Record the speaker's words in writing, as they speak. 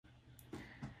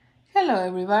Hello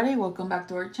everybody, welcome back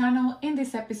to our channel. In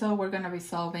this episode we're going to be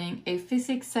solving a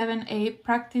Physics 7A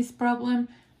practice problem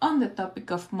on the topic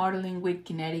of modeling with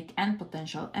kinetic and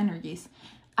potential energies.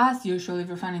 As usual, if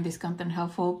you're finding this content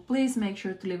helpful, please make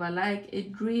sure to leave a like.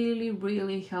 It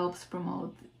really helps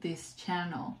promote this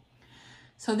channel.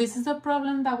 So this is a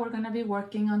problem that we're going to be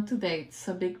working on today. It's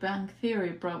a Big Bang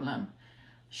Theory problem.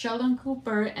 Sheldon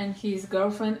Cooper and his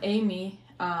girlfriend Amy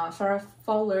Farrah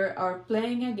Fowler are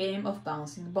playing a game of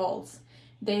bouncing balls.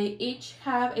 They each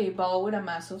have a ball with a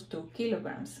mass of 2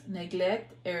 kilograms.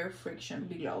 Neglect air friction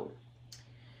below.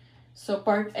 So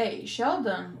part A,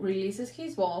 Sheldon releases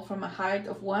his ball from a height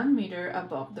of 1 meter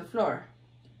above the floor.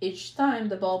 Each time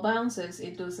the ball bounces,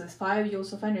 it loses 5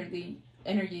 joules of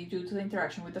energy due to the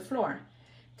interaction with the floor.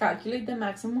 Calculate the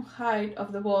maximum height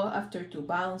of the ball after 2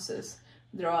 bounces.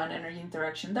 Draw an energy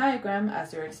interaction diagram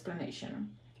as your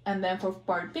explanation. And then for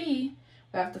part B,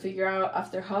 we have to figure out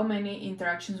after how many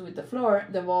interactions with the floor,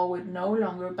 the ball would no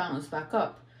longer bounce back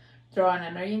up. Draw an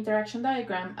energy interaction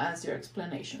diagram as your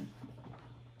explanation.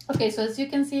 Okay, so as you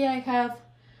can see, I have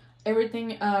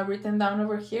everything written down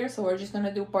over here. So we're just going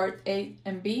to do part A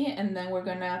and B, and then we're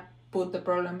going to put the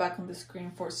problem back on the screen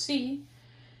for C.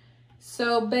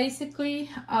 So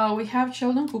basically, we have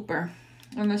Sheldon Cooper.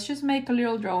 And let's just make a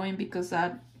little drawing because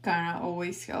that kind of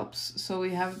always helps. So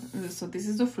this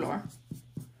is the floor.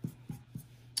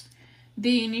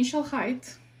 The initial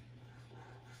height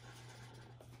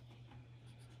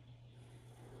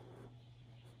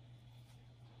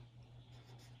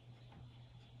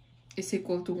is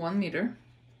equal to 1 meter.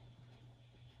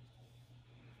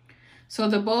 So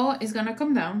the ball is gonna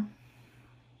come down.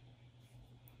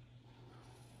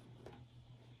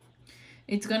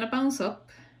 It's gonna bounce up.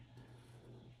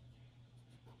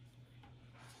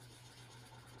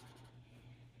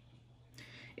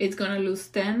 It's gonna lose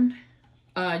 10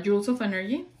 joules of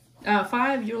energy, 5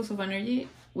 joules of energy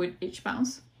with each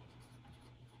bounce.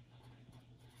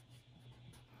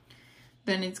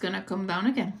 Then it's gonna come down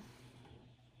again.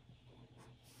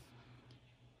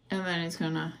 And then it's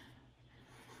gonna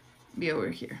be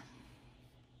over here.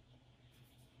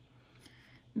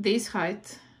 This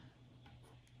height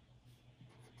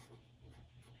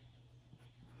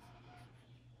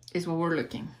is what we're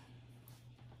looking.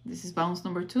 This is bounce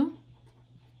number 2.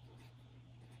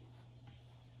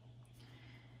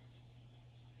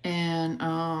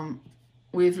 And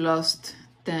we've lost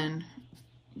 10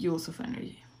 joules of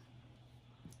energy.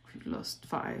 We've lost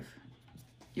 5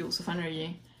 joules of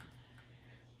energy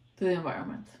to the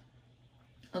environment.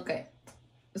 Okay,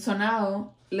 so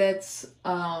now let's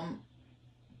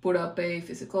put up a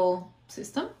physical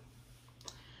system.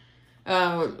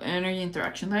 Energy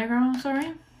interaction diagram, I'm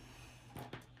sorry.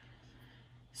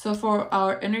 So for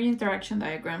our energy interaction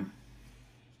diagram,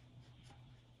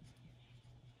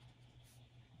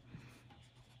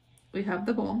 we have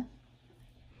the ball.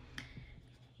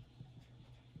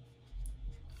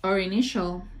 Our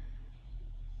initial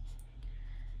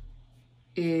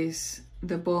is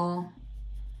the ball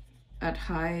at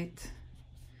height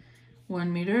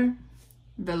 1 meter.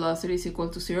 Velocity is equal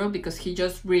to 0 because he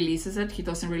just releases it. He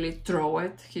doesn't really throw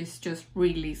it. He's just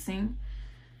releasing.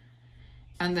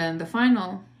 And then the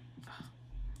final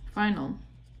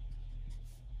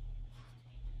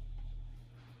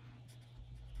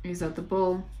is that the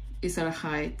ball is at a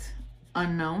height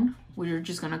unknown. We're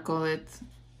just gonna call it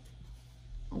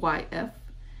YF.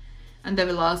 And the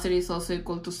velocity is also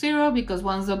equal to 0 because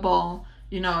once the ball,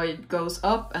 it goes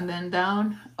up and then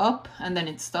down, up, and then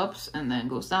it stops and then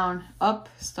goes down, up,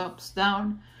 stops,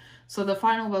 down. So the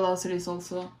final velocity is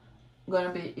also gonna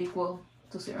be equal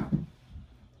to 0.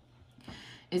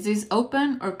 Is this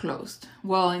open or closed?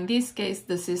 Well, in this case,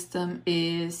 the system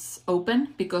is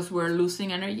open because we're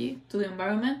losing energy to the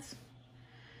environment.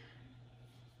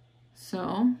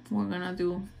 So we're gonna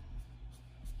do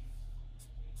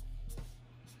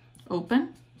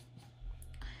open.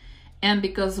 And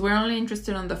because we're only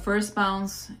interested on the first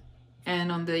bounce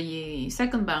and on the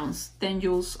second bounce, 10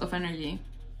 joules of energy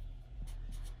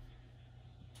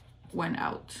went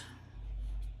out.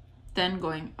 10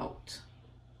 going out.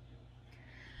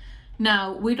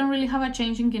 Now, we don't really have a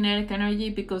change in kinetic energy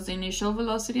because the initial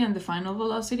velocity and the final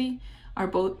velocity are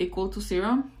both equal to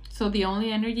 0. So the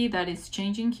only energy that is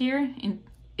changing here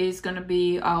is going to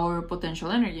be our potential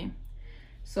energy.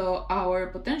 So our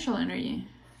potential energy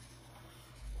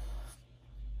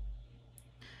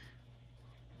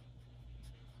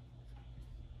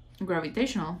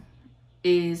gravitational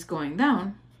is going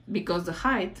down because the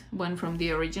height went from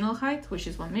the original height, which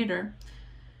is 1 meter.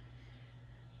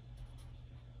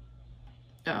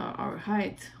 Our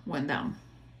height went down.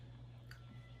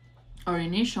 Our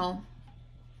initial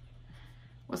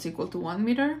was equal to 1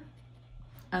 meter.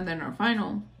 And then our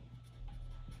final,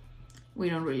 we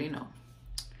don't really know.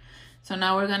 So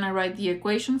now we're gonna write the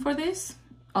equation for this.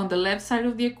 On the left side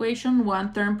of the equation,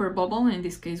 one term per bubble. In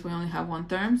this case, we only have one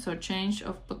term. So change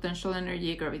of potential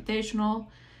energy gravitational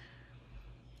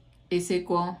is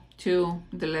equal to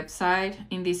the left side.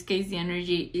 In this case, the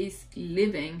energy is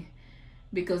leaving.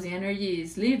 Because the energy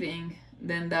is leaving,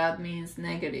 then that means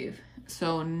negative.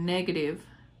 So negative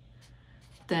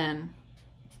 10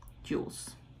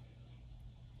 joules.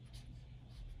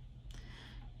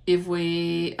 If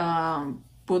we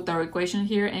put our equation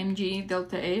here, mg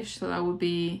delta H, so that would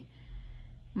be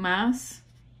mass,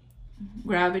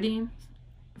 gravity,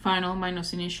 final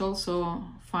minus initial, so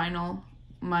final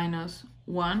minus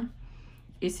 1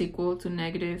 is equal to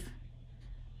negative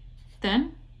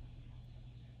 10,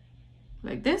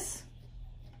 like this.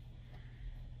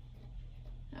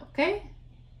 Okay,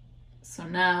 so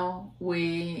now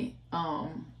we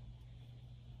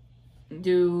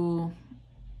do,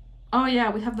 oh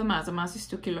yeah, we have the mass is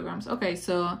 2 kilograms. Okay,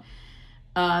 so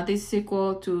this is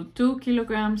equal to 2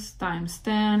 kilograms times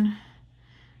 10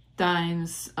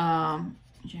 times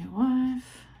J5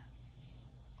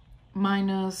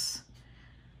 minus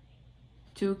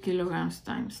 2 kilograms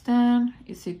times 10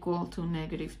 is equal to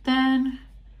negative 10.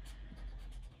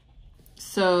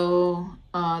 So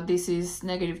this is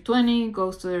negative 20,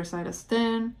 goes to the other side as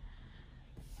 10.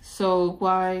 So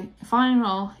y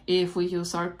final, if we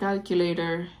use our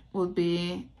calculator, would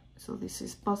be, so this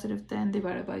is positive 10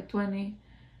 divided by 20.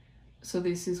 So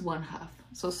this is 1/2.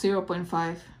 So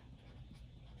 0.5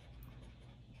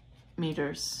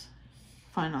 meters,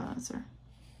 final answer.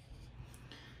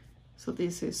 So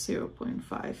this is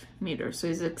 0.5 meters. So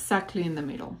it's exactly in the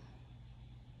middle.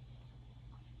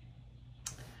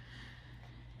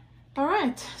 All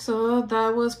right, so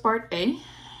that was part A.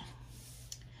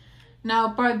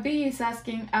 Now part B is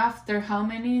asking after how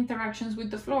many interactions with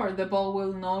the floor the ball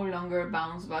will no longer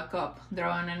bounce back up.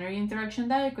 Draw an energy interaction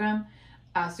diagram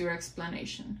as your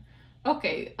explanation.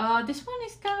 Okay, this one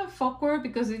is kind of awkward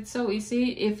because it's so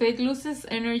easy. If it loses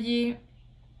energy,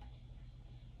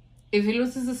 if it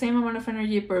loses the same amount of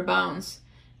energy per bounce,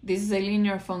 this is a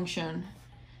linear function,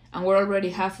 and we're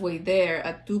already halfway there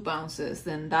at 2 bounces,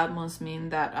 then that must mean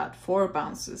that at 4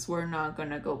 bounces, we're not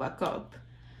gonna go back up.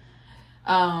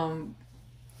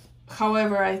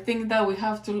 However, I think that we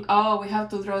have to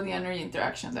draw the energy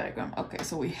interaction diagram. Okay,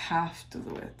 so we have to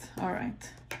do it. All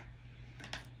right,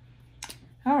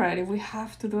 if we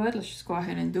have to do it, let's just go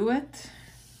ahead and do it.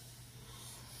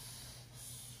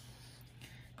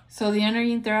 So the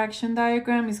energy interaction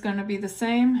diagram is gonna be the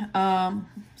same.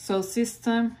 So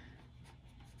system,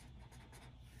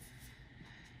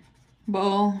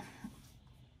 ball,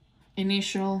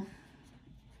 initial,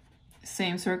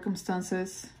 same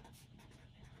circumstances.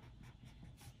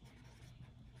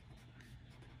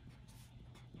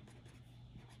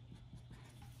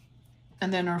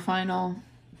 And then our final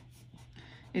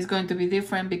is going to be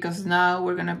different because now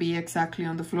we're gonna be exactly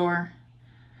on the floor.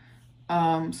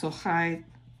 So height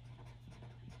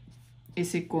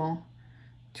is equal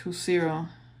to 0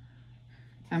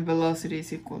 and velocity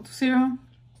is equal to 0.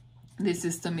 This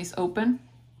system is open.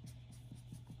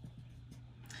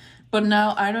 But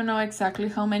now I don't know exactly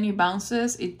how many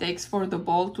bounces it takes for the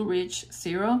ball to reach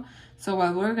 0. So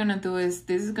what we're gonna do is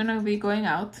this is gonna be going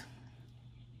out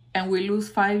and we lose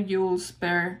 5 joules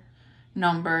per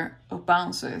number of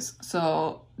bounces.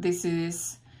 So this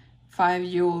is 5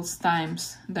 joules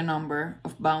times the number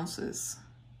of bounces.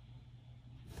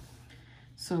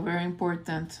 So very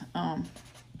important.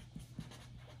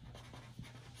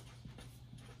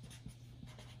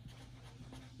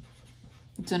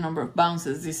 The number of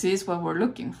bounces. This is what we're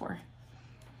looking for.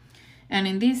 And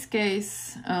in this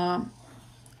case,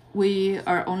 we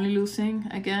are only losing,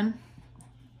 again,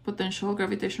 potential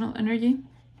gravitational energy.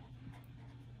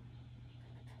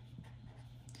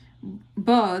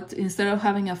 But instead of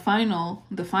having a final,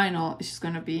 the final is just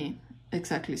going to be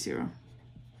exactly 0.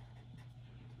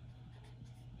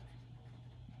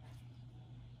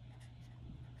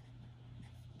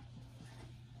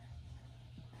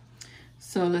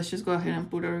 So let's just go ahead and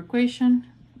put our equation.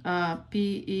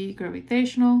 PE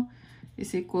gravitational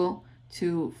is equal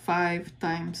to 5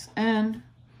 times N.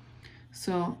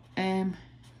 So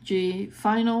mg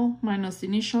final minus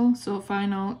initial. So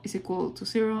final is equal to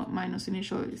 0 minus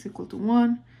initial is equal to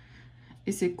 1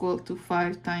 is equal to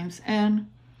 5 times N.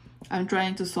 I'm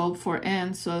trying to solve for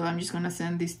N, so I'm just going to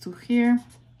send this to here.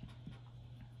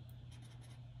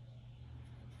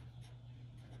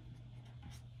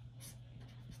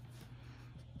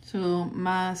 So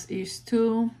mass is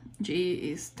 2,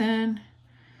 G is 10,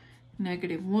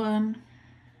 -1,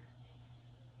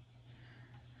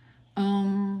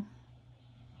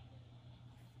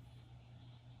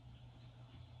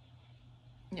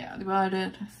 Yeah,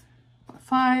 divided by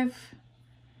 5.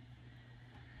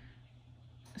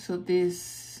 So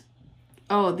this,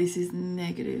 oh, this is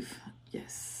negative.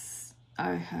 Yes,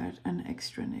 I had an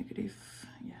extra negative.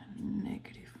 Yeah,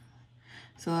 negative.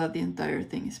 So that the entire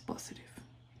thing is positive.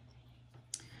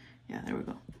 Yeah, there we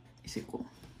go. Is equal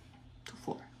to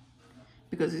 4.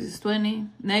 Because this is 20,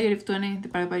 negative 20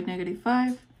 divided by negative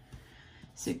 5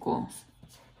 is equal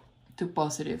to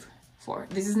positive 4.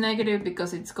 This is negative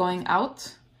because it's going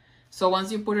out. So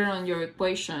once you put it on your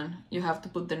equation, you have to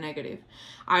put the negative.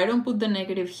 I don't put the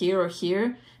negative here or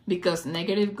here because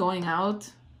negative going out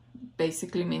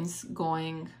basically means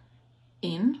going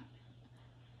in.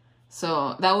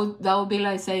 So that would be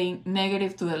like saying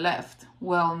negative to the left.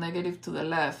 Well, negative to the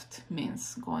left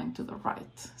means going to the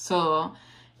right. So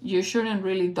you shouldn't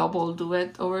really double do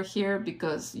it over here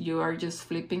because you are just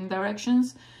flipping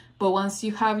directions. But once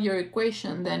you have your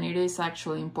equation, then it is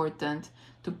actually important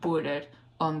to put it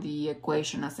on the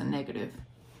equation as a negative.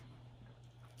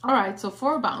 All right, so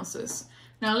 4 bounces.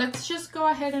 Now let's just go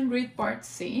ahead and read part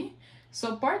C.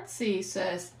 So part C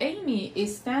says, Amy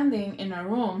is standing in a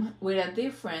room with a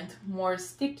different, more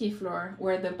sticky floor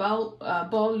where the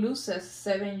ball loses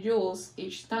 7 joules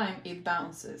each time it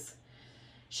bounces.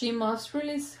 She must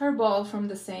release her ball from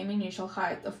the same initial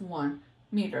height of 1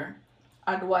 meter.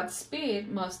 At what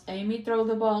speed must Amy throw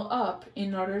the ball up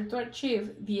in order to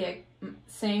achieve the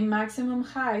same maximum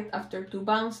height after 2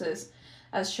 bounces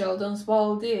as Sheldon's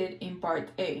ball did in part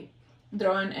A?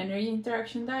 Draw an energy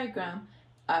interaction diagram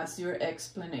as your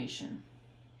explanation.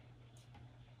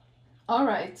 All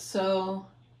right, so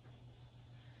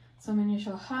some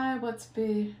initial height, what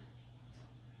speed?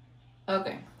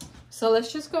 Okay, so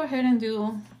let's just go ahead and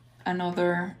do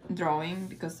another drawing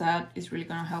because that is really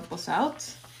gonna help us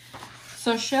out.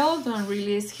 So Sheldon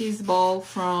released his ball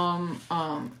from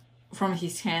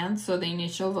his hand, so the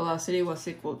initial velocity was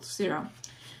equal to 0.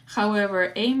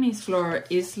 However, Amy's floor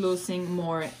is losing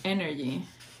more energy.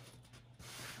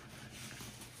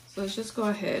 So let's just go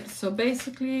ahead. So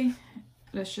basically,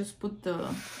 let's just put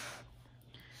the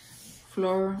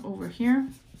floor over here.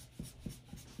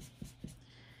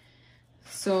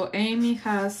 So Amy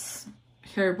has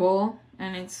her ball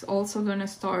and it's also gonna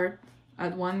start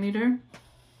at 1 meter.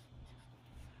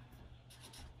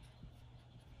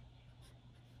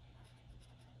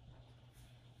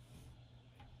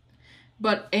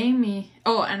 But Amy,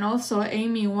 oh, and also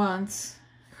Amy wants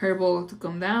her ball to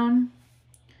come down,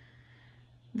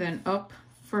 then up,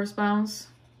 first bounce,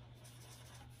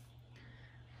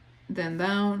 then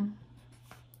down,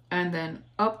 and then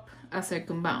up a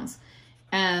second bounce.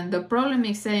 And the problem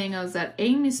is saying us that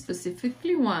Amy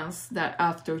specifically wants that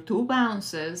after 2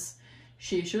 bounces,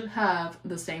 she should have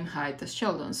the same height as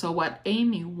Sheldon. So what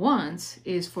Amy wants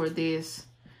is for this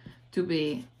to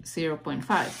be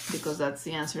 0.5 because that's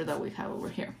the answer that we have over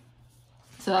here.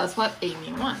 So that's what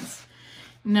Amy wants.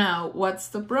 Now, what's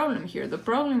the problem here? The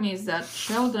problem is that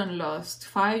Sheldon lost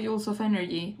 5 joules of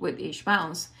energy with each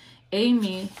bounce.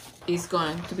 Amy is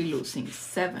going to be losing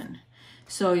 7.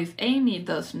 So if Amy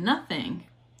does nothing,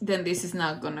 then this is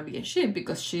not going to be a shift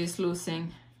because she's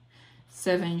losing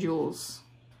 7 joules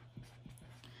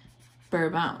per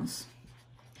bounce.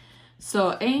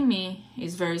 So Amy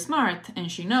is very smart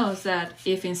and she knows that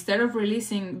if instead of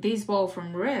releasing this ball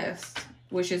from rest,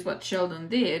 which is what Sheldon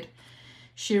did,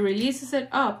 she releases it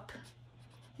up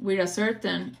with a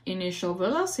certain initial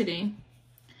velocity,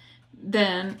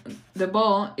 then the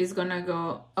ball is gonna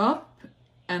go up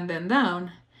and then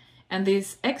down, and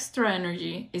this extra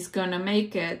energy is gonna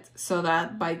make it so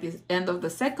that by the end of the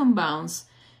second bounce,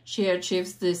 she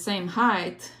achieves the same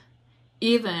height,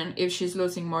 even if she's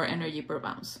losing more energy per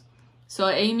bounce. So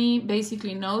Amy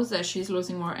basically knows that she's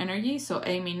losing more energy, so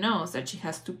Amy knows that she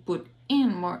has to put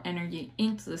in more energy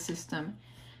into the system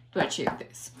to achieve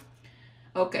this.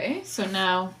 Okay, so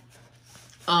now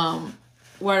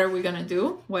what are we gonna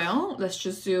do? Well, let's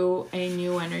just do a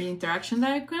new energy interaction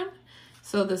diagram.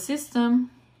 So the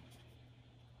system,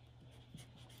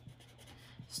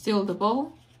 still the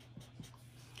ball,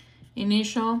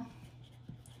 initial,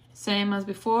 same as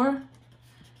before,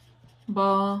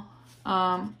 ball,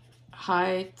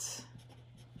 height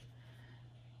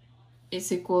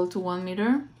is equal to 1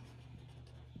 meter.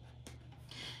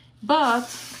 But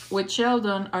with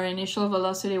Sheldon, our initial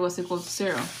velocity was equal to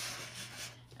 0.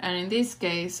 And in this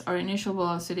case, our initial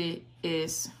velocity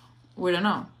is, we don't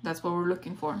know. That's what we're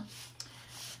looking for.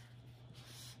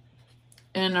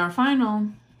 And our final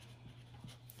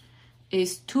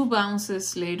is 2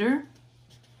 bounces later.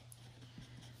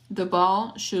 the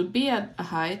ball should be at a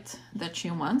height that she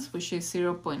wants, which is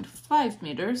 0.5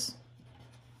 meters.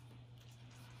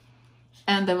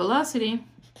 And the velocity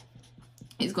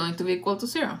is going to be equal to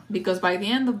 0, because by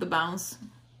the end of the bounce,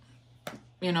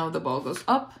 you know, the ball goes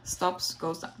up, stops,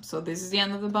 goes down. So this is the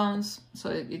end of the bounce, so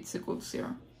it's equal to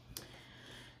 0.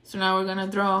 So now we're gonna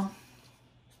draw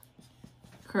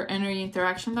her energy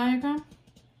interaction diagram.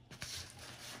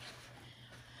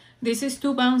 This is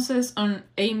 2 bounces on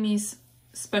Amy's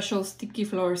special sticky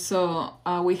floor, so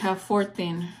we have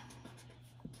 14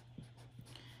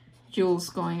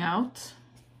 joules going out.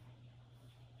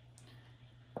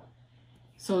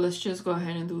 So let's just go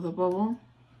ahead and do the bubble.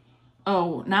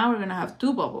 Oh, now we're gonna have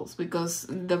 2 bubbles because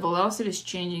the velocity is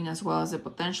changing as well as the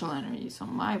potential energy. So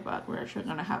my bad, we're actually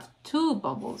gonna have 2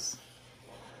 bubbles.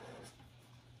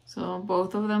 So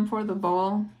both of them for the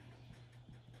ball.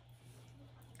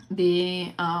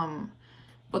 The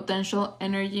potential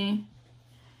energy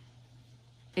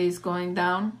is going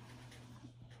down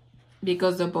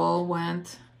because the ball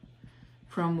went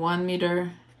from 1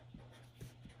 meter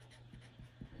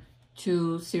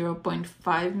to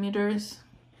 0.5 meters,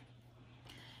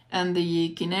 and the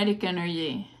kinetic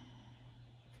energy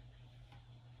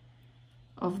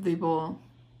of the ball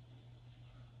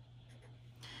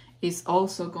is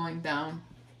also going down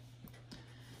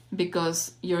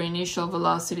because your initial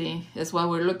velocity is what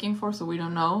we're looking for, so we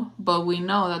don't know, but we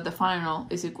know that the final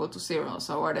is equal to 0,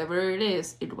 so whatever it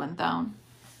is, it went down.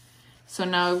 So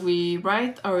now we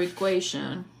write our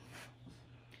equation,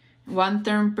 1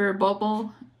 term per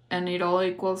bubble, and it all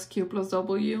equals Q plus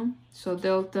W. So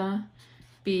delta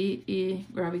PE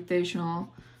gravitational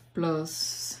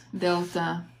plus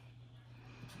delta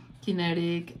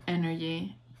kinetic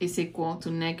energy is equal to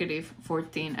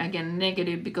 -14. Again,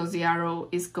 negative because the arrow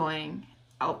is going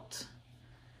out.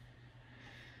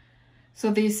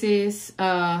 So this is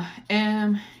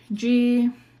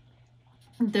mg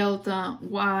delta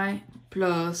y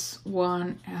plus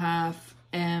 1/2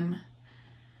 m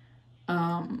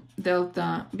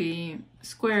delta b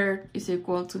squared is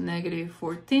equal to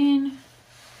 -14.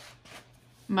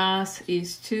 Mass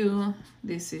is 2,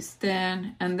 this is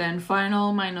 10, and then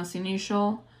final minus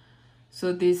initial.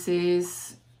 So this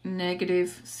is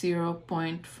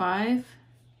 -0.5,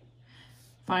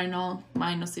 final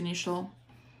minus initial,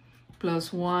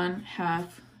 plus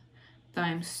 1/2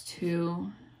 times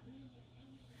 2,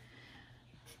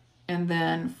 and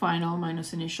then final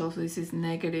minus initial. So this is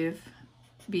negative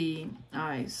bi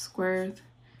squared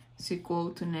is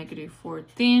equal to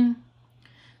 -14.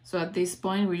 So at this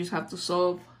point, we just have to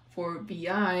solve for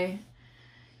bi.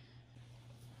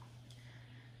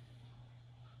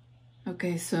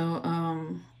 Okay, so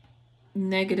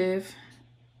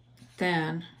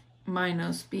 -10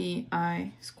 minus bi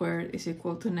squared is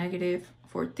equal to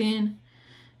 -14.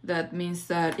 That means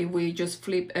that if we just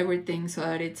flip everything so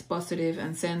that it's positive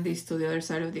and send this to the other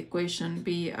side of the equation,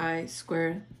 bi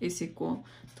squared is equal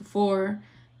to 4.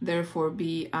 Therefore,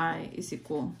 bi is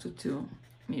equal to 2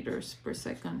 meters per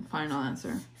second. Final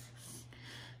answer.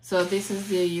 So this is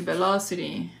the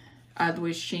velocity at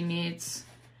which she needs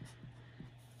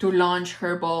to launch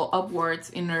her ball upwards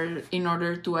in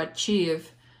order to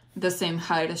achieve the same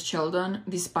height as Sheldon,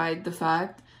 despite the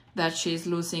fact that she's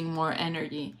losing more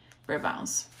energy per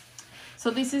bounce.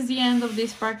 So this is the end of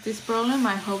this practice problem.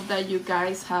 I hope that you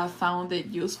guys have found it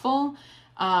useful.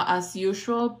 As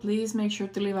usual, please make sure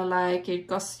to leave a like. It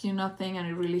costs you nothing and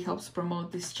it really helps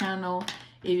promote this channel.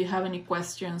 If you have any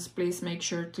questions, please make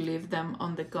sure to leave them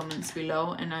on the comments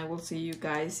below, and I will see you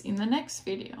guys in the next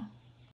video.